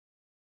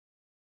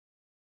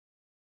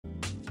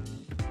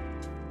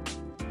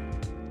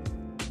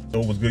So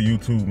what's good,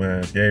 YouTube, man?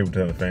 It's Gabe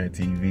with Fan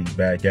TV,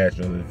 back at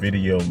you on the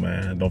video,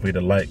 man. Don't forget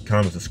to like,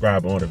 comment,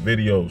 subscribe on the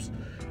videos.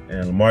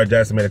 And Lamar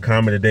Jackson made a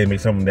comment today, made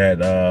something that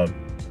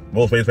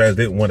most Ravens fans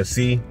didn't want to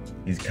see.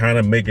 He's kind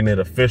of making it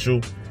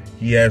official.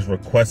 He has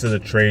requested a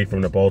trade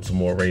from the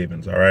Baltimore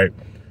Ravens, all right?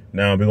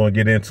 Now, we're going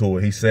to get into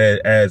it. He said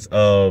as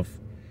of,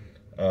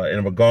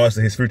 in regards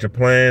to his future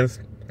plans,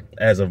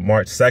 as of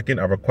March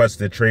 2nd, I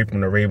requested a trade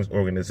from the Ravens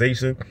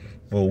organization,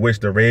 for which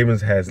the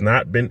Ravens has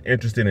not been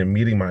interested in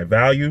meeting my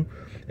value.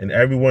 And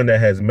everyone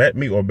that has met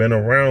me or been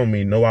around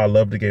me know I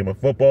love the game of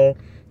football,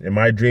 and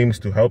my dream is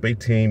to help a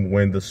team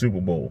win the Super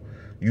Bowl.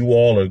 You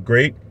all are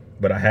great,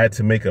 but I had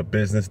to make a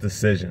business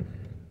decision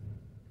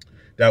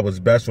that was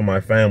best for my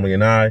family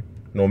and I.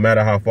 No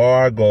matter how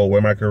far I go,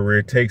 where my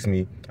career takes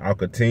me, I'll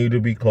continue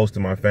to be close to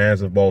my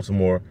fans of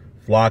Baltimore,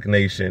 Flock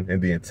Nation,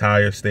 and the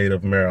entire state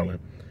of Maryland.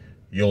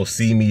 You'll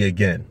see me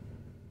again.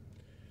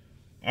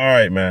 All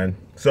right, man.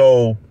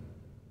 So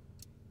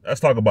let's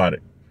talk about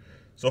it.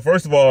 So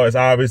first of all, it's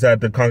obvious that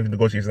the contract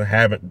negotiations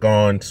haven't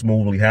gone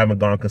smoothly, haven't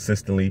gone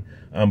consistently.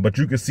 But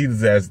you can see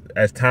this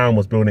as time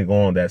was building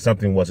on that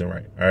something wasn't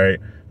right. All right.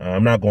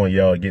 I'm not going to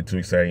yell or get too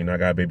excited. You know, I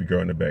got a baby girl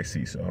in the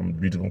backseat, so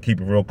I'm just going to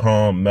keep it real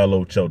calm,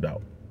 mellow, chilled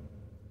out.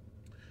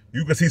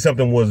 You can see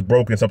something was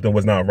broken, something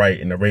was not right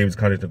in the Ravens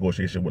contract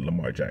negotiation with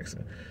Lamar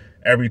Jackson.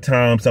 Every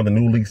time something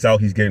new leaks out,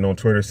 he's getting on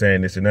Twitter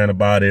saying this and that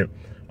about it.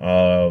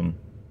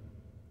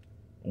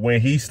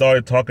 When he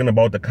started talking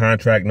about the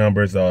contract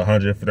numbers,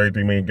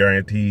 133 million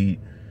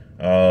guaranteed,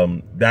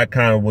 that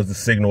kind of was the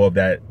signal of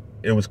that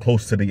it was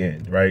close to the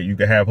end, right? You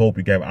can have hope,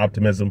 you can have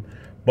optimism,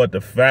 but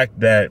the fact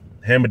that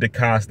him and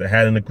DeCosta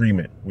had an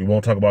agreement, we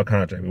won't talk about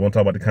contract, we won't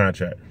talk about the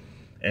contract,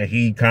 and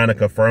he kind of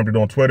confirmed it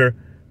on Twitter,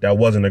 that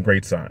wasn't a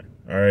great sign,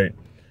 all right?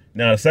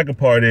 Now, the second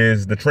part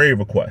is the trade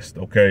request,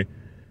 okay?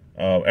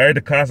 Eric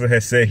DeCosta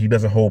has said he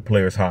doesn't hold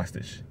players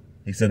hostage.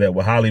 He said that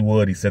with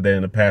Hollywood, he said that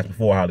in the past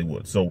before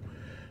Hollywood, so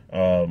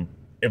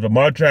if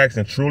Lamar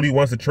Jackson truly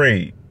wants to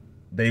trade,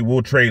 they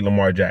will trade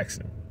Lamar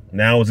Jackson.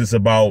 Now it's just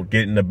about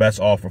getting the best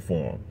offer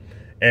for him.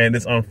 And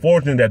it's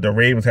unfortunate that the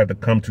Ravens have to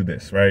come to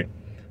this, right?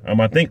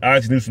 I think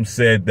Ozzie Newsome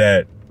said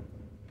that,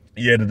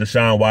 yeah, the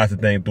Deshaun Watson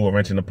thing threw a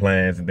wrench in the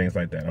plans and things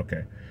like that.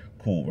 Okay,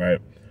 cool, right?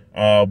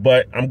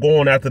 But I'm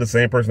going after the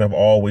same person I've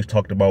always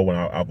talked about when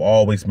I've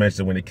always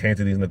mentioned when it came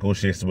to these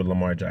negotiations with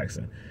Lamar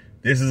Jackson.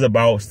 This is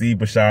about Steve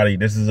Bisciotti.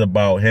 This is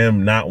about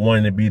him not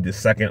wanting to be the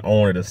second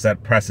owner to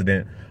set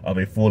precedent of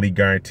a fully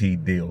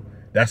guaranteed deal.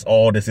 That's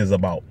all this is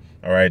about,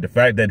 all right? The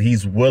fact that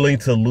he's willing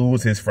to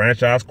lose his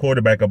franchise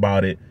quarterback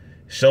about it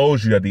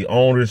shows you that the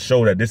owners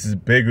show that this is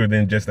bigger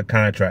than just a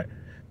contract.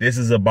 This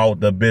is about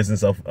the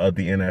business of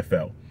the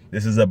NFL.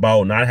 This is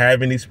about not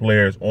having these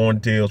players on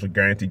deals with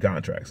guaranteed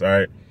contracts, all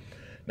right?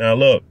 Now,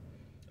 look,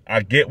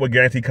 I get what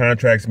guaranteed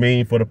contracts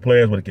mean for the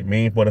players, what it can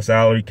mean for the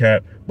salary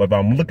cap, but if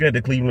I'm looking at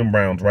the Cleveland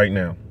Browns right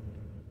now,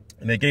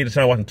 and they gave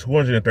Deshaun Watson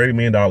 $230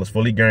 million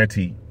fully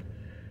guaranteed,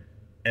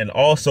 and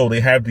also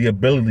they have the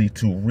ability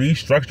to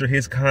restructure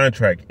his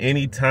contract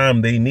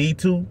anytime they need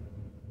to,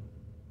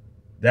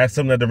 that's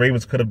something that the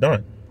Ravens could have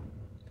done.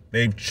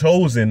 They've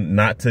chosen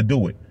not to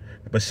do it.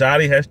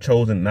 Bisciotti has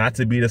chosen not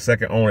to be the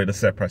second owner to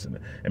set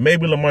precedent. And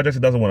maybe Lamar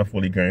Jackson doesn't want a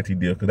fully guaranteed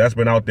deal because that's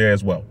been out there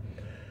as well.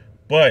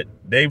 But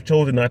they've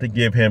chosen not to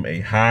give him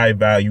a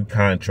high-value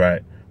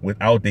contract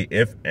without the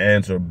ifs,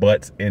 ands, or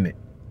buts in it,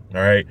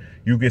 all right?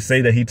 You can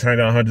say that he turned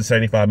down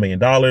 $175 million,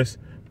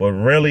 but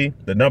really,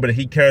 the number that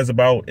he cares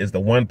about is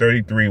the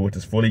 133, which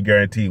is fully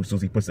guaranteed as soon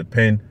as he puts a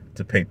pen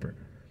to paper.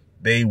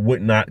 They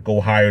would not go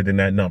higher than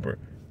that number,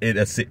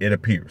 it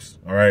appears,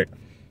 all right?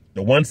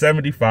 The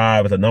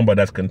 175 is a number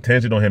that's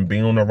contingent on him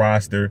being on the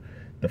roster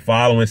the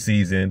following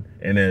season,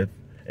 and if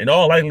in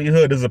all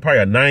likelihood, this is probably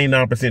a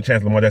 99%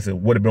 chance Lamar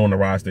Jackson would have been on the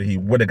roster. He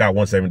would have got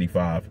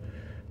 175.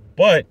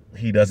 But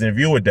he doesn't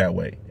view it that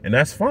way. And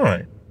that's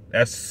fine.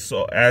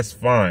 That's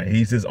fine.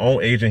 He's his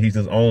own agent. He's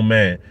his own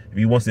man. If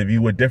he wants to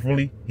view it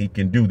differently, he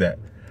can do that.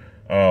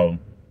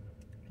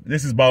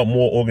 This is about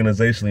more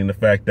organizationally in the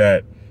fact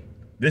that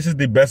this is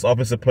the best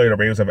offensive player the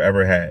Ravens have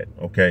ever had,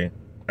 okay?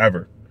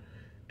 Ever.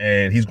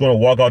 And he's going to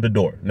walk out the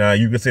door. Now,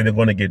 you can say they're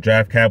going to get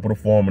draft capital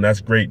for him, and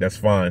that's great. That's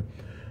fine.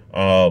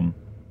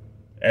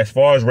 As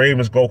far as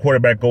Ravens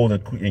quarterback goes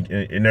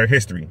in their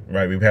history,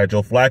 right? We've had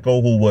Joe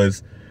Flacco, who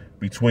was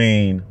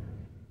between,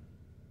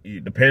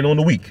 depending on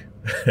the week,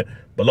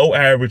 below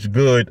average,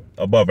 good,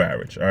 above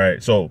average. All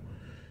right, so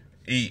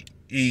he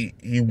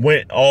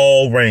went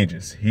all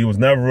ranges. He was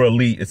never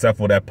elite except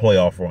for that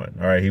playoff run.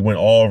 All right, he went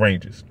all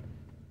ranges.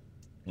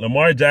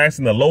 Lamar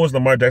Jackson, the lowest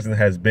Lamar Jackson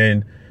has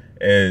been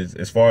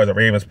as far as a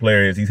Ravens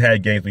player is, he's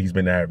had games where he's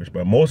been average,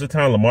 but most of the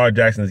time Lamar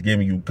Jackson is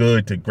giving you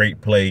good to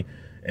great play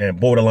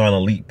and borderline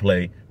elite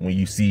play when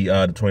you see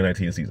the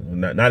 2019 season.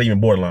 Not even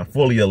borderline,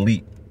 fully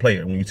elite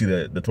player when you see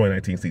the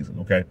 2019 season,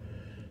 okay?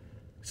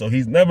 So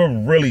he's never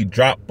really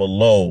dropped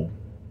below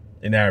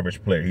an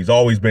average player. He's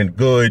always been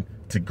good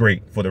to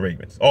great for the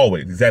Ravens.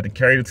 Always. He's had to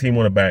carry the team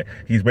on the back.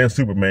 He's been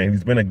Superman.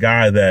 He's been a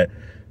guy that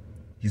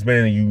he's been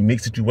in a unique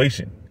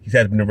situation. He's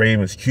had been the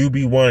Ravens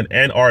QB1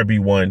 and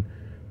RB1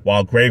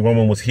 while Greg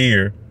Roman was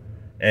here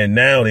And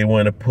now they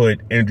want to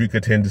put injury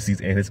contingencies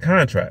in his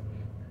contract.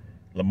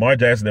 Lamar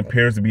Jackson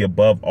appears to be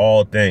above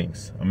all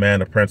things, a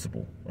man of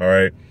principle. All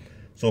right.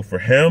 So for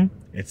him,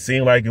 it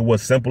seemed like it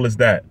was simple as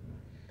that.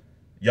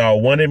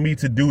 Y'all wanted me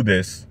to do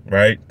this,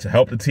 right, to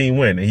help the team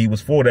win. And he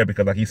was for that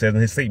because, like he says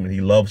in his statement,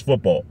 he loves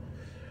football.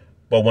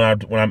 But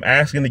when I'm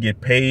asking to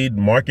get paid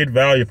market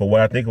value for what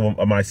I think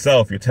of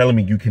myself, you're telling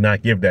me you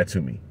cannot give that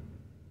to me.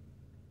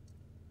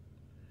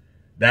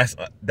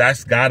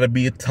 That's got to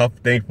be a tough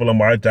thing for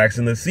Lamar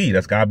Jackson to see.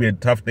 That's got to be a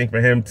tough thing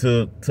for him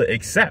to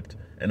accept.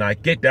 And I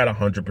get that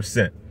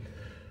 100%.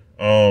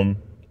 The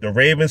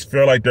Ravens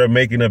feel like they're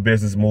making a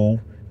business move.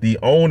 The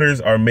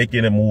owners are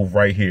making a move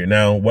right here.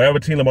 Now, whatever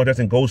team Lamar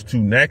Jackson goes to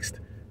next,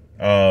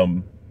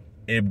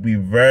 it'd be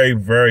very,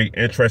 very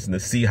interesting to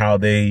see how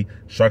they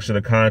structure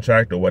the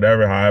contract or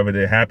whatever, however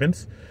it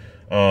happens.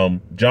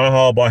 John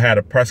Harbaugh had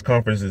a press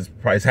conference.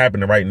 It's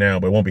happening right now,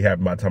 but it won't be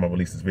happening by the time I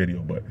release this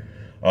video. But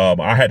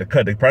I had to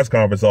cut the press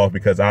conference off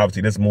because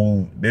obviously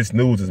this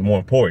news is more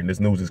important. This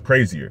news is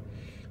crazier.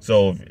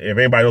 So if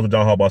anybody knows what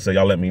John Harbaugh said,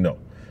 y'all let me know.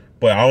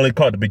 But I only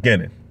caught the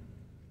beginning.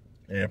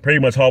 And pretty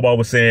much Harbaugh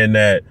was saying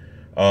that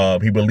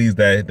he believes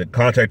that the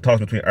contract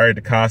talks between Eric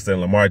DeCosta and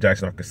Lamar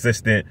Jackson are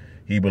consistent.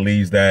 He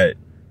believes that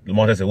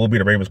Lamar Jackson will be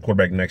the Ravens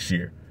quarterback next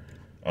year.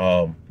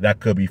 That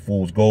could be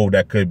fool's gold.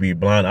 That could be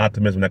blind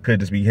optimism. That could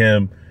just be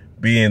him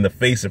being the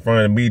face in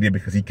front of the media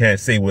because he can't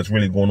say what's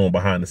really going on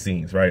behind the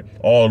scenes, right?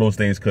 All those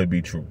things could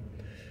be true.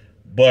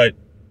 But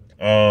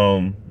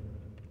and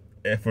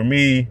for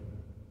me,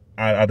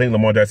 I think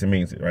Lamar Jackson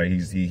means it, right?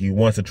 He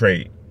wants to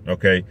trade,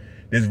 okay?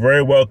 This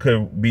very well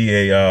could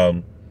be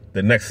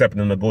the next step in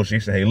the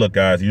negotiation. Hey, look,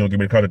 guys, you don't give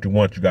me the contract you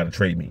want, you got to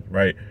trade me,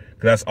 right?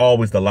 Because that's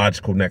always the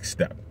logical next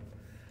step.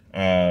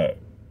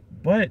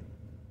 But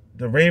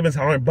the Ravens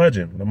aren't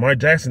budging. Lamar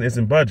Jackson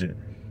isn't budging.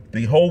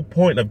 The whole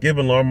point of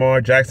giving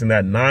Lamar Jackson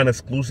that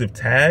non-exclusive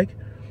tag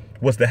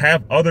was to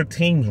have other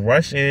teams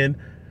rush in,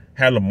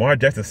 have Lamar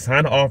Jackson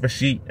sign an offer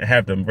sheet, and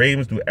have the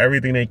Ravens do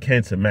everything they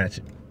can to match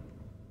it.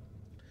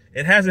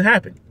 It hasn't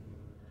happened.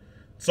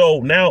 So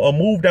now a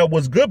move that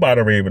was good by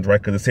the Ravens,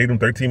 right, because it saved them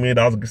 $13 million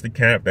against the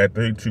cap, that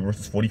 32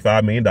 versus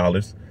 $45 million.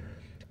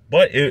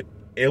 But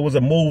it was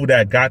a move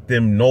that got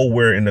them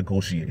nowhere in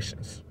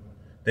negotiations.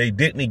 They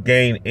didn't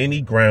gain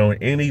any ground,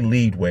 any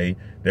leadway.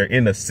 They're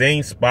in the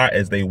same spot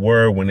as they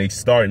were when they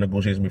started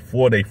negotiations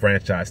before they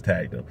franchise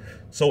tagged them.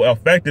 So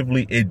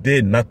effectively, it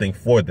did nothing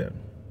for them.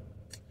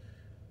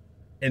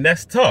 And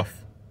that's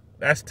tough.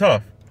 That's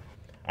tough.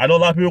 I know a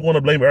lot of people are going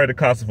to blame Eric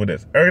DeCosta for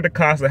this. Eric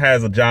DeCosta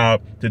has a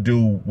job to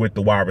do with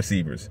the wide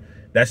receivers.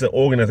 That's an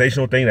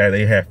organizational thing that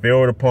they have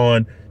failed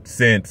upon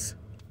since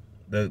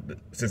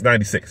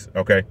 '96.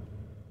 Okay,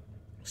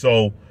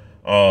 so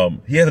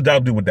he has a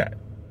job to do with that.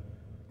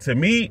 To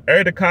me,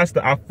 Eric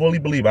DeCosta, I fully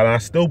believe, and I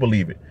still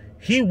believe it.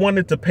 He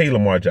wanted to pay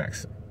Lamar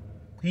Jackson.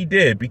 He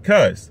did,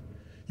 because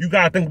you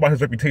got to think about his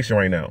reputation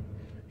right now.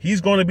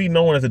 He's going to be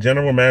known as a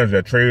general manager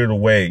that traded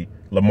away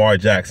Lamar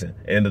Jackson.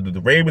 And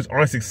the Ravens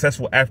aren't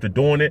successful after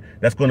doing it.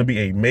 That's going to be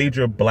a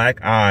major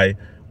black eye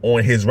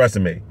on his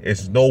resume.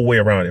 It's no way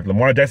around it. If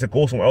Lamar Jackson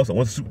goes somewhere else and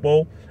wins the Super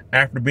Bowl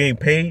after being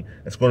paid,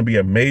 that's going to be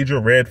a major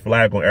red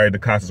flag on Eric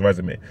DeCosta's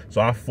resume. So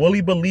I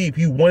fully believe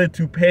he wanted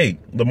to pay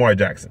Lamar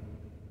Jackson.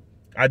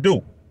 I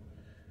do.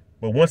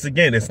 But once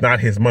again, it's not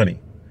his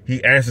money.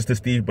 He answers to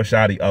Steve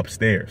Bisciotti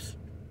upstairs.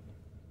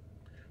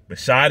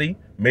 Bisciotti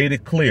made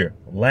it clear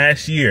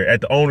last year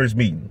at the owners'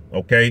 meeting,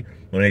 okay,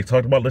 when they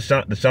talked about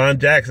Deshaun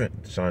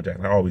Jackson,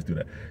 I always do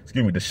that.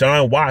 Excuse me,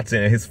 Deshaun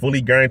Watson and his fully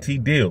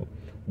guaranteed deal.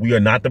 We are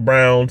not the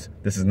Browns.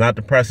 This is not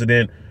the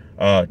precedent.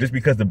 Just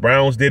because the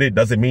Browns did it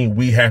doesn't mean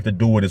we have to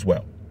do it as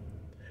well.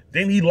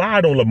 Then he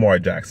lied on Lamar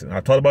Jackson. I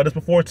talked about this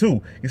before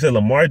too. He said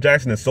Lamar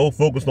Jackson is so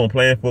focused on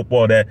playing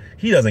football that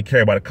he doesn't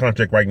care about a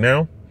contract right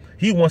now.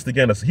 He wants to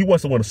win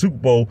a Super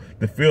Bowl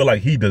to feel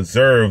like he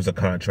deserves a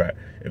contract.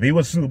 If he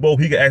wins a Super Bowl,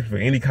 he can ask for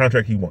any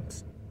contract he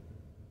wants.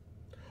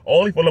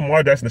 Only for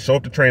Lamar Jackson to show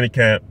up to training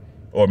camp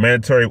or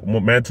mandatory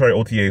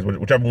OTAs,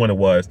 whichever one it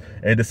was,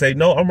 and to say,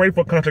 no, I'm ready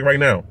for a contract right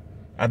now.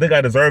 I think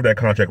I deserve that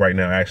contract right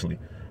now, actually.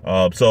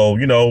 So,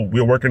 you know,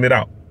 we're working it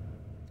out.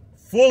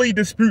 Fully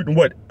disputing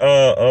what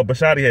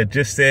Bisciotti had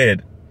just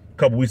said a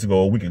couple weeks ago,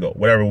 a week ago,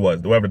 whatever it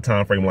was, whatever the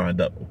time frame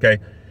lined up, okay?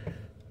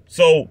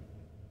 So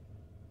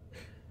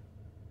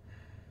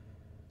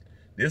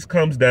this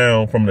comes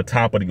down from the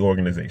top of the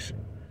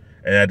organization.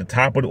 And at the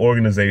top of the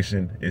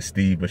organization is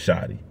Steve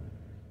Bisciotti.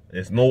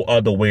 There's no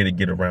other way to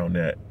get around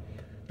that.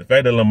 The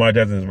fact that Lamar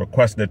Jackson is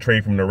requesting a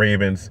trade from the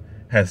Ravens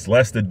has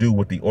less to do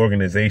with the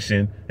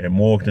organization and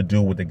more to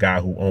do with the guy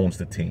who owns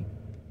the team.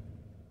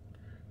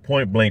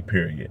 Point blank,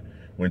 period.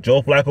 When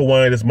Joe Flacco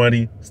wanted his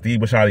money, Steve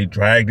Bisciotti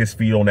dragged his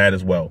feet on that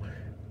as well.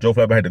 Joe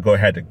Flacco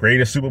had the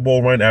greatest Super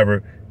Bowl run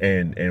ever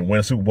and win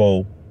a Super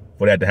Bowl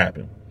for that to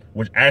happen,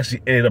 which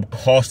actually ended up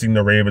costing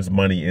the Ravens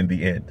money in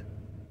the end.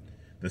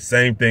 The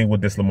same thing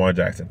with this Lamar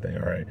Jackson thing,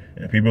 all right?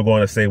 And people are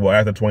going to say, well,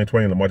 after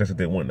 2020, Lamar Jackson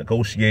didn't want to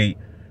negotiate.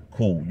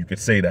 Cool, you could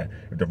say that.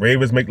 If the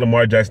Ravens make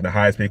Lamar Jackson the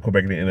highest paid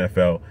quarterback in the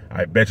NFL,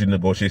 I bet you the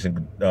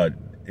negotiation,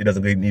 it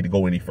doesn't need to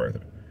go any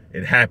further.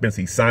 It happens.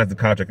 He signs the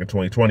contract in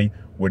 2020.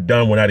 We're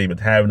done. We're not even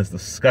having this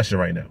discussion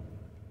right now.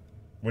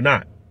 We're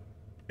not.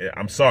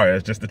 I'm sorry.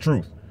 That's just the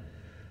truth.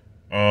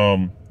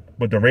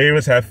 But the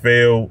Ravens have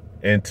failed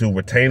and to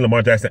retain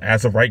Lamar Jackson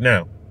as of right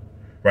now.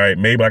 Right?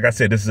 Maybe, like I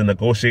said, this is a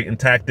negotiating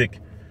tactic,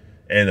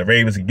 and the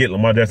Ravens can get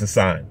Lamar Jackson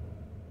signed.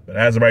 But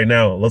as of right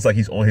now, it looks like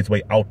he's on his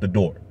way out the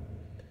door.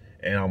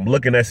 And I'm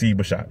looking at Steve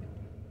Bisciotti.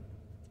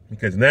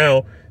 Because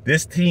now,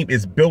 this team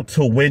is built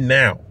to win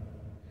now.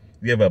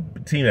 You have a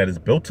team that is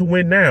built to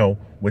win now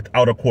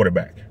without a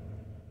quarterback.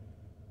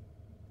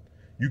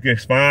 You can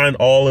find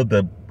all of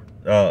the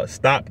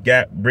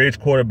stopgap bridge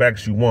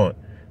quarterbacks you want.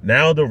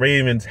 Now the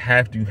Ravens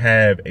have to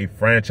have a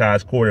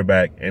franchise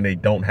quarterback, and they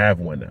don't have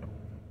one now.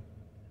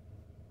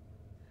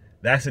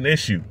 That's an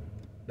issue.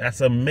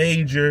 That's a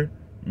major,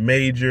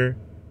 major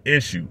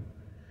issue.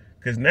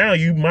 Because now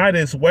you might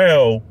as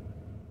well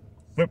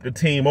flip the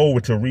team over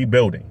to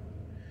rebuilding.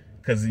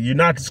 Because you're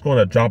not just going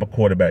to drop a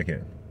quarterback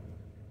in.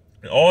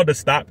 All the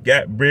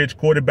stopgap bridge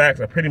quarterbacks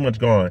are pretty much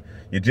gone.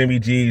 Your Jimmy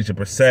G's, your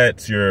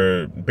Brissett's,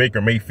 your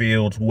Baker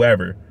Mayfields,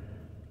 whoever.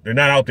 They're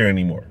not out there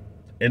anymore.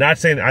 And not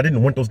saying I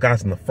didn't want those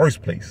guys in the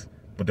first place,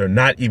 but they're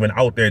not even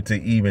out there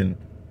to even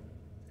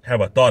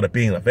have a thought of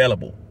being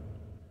available.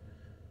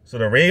 So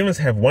the Ravens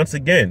have once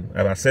again,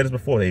 as I said this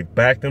before, they've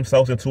backed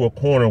themselves into a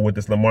corner with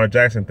this Lamar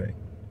Jackson thing.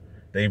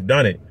 They've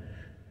done it.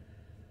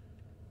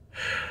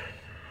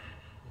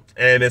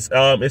 And it's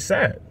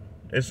sad.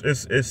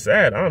 It's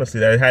sad, honestly,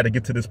 that it had to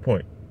get to this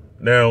point.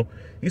 Now,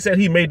 he said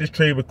he made this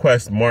trade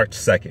request March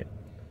 2nd.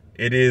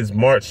 It is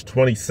March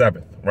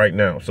 27th right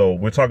now. So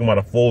we're talking about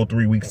a full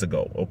 3 weeks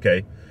ago,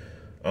 okay?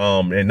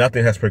 And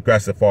nothing has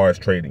progressed as far as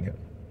trading him.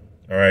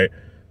 All right?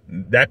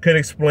 That could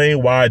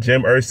explain why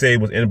Jim Irsay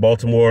was in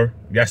Baltimore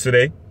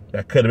yesterday.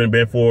 That could have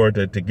been for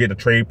to get the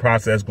trade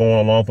process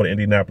going along for the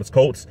Indianapolis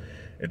Colts.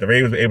 If the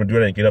Ravens were able to do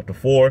that and get up to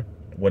 4,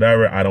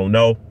 whatever, I don't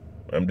know.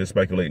 I'm just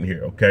speculating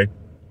here, okay?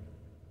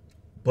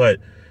 But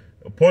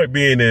the point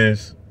being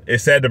is,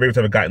 it's sad the Ravens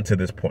haven't gotten to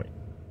this point.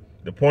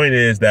 The point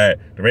is that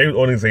the Ravens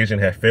organization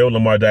has failed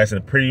Lamar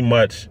Jackson pretty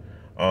much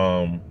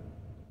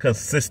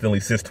consistently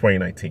since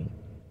 2019.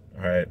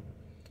 All right.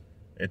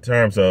 In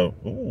terms of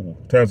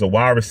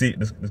wide receiver,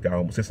 this guy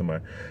almost hit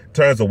somebody. In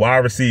terms of wide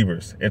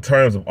receivers, in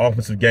terms of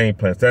offensive game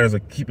plans, in terms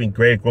of keeping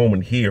Greg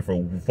Roman here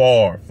for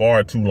far,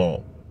 far too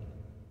long.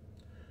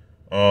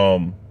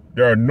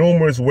 There are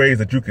numerous ways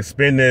that you can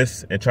spin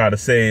this and try to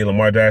say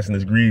Lamar Jackson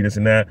is greedy, this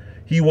and that.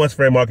 He wants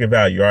fair market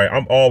value, all right?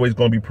 I'm always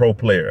going to be pro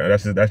player.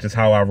 That's just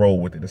how I roll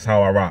with it. That's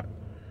how I rock.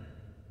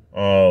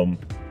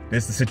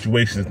 This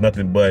situation is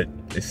nothing but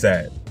it's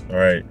sad, all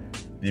right?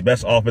 The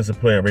best offensive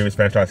player in Ravens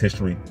franchise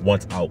history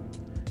wants out.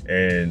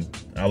 And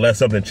unless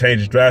something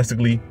changes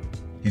drastically,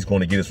 he's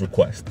going to get his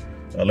request.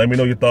 Let me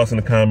know your thoughts in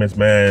the comments,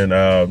 man.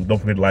 Don't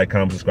forget to like,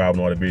 comment, subscribe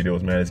on all the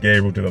videos, man. It's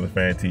Gabriel to Another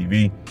Fan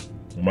TV.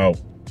 I'm out.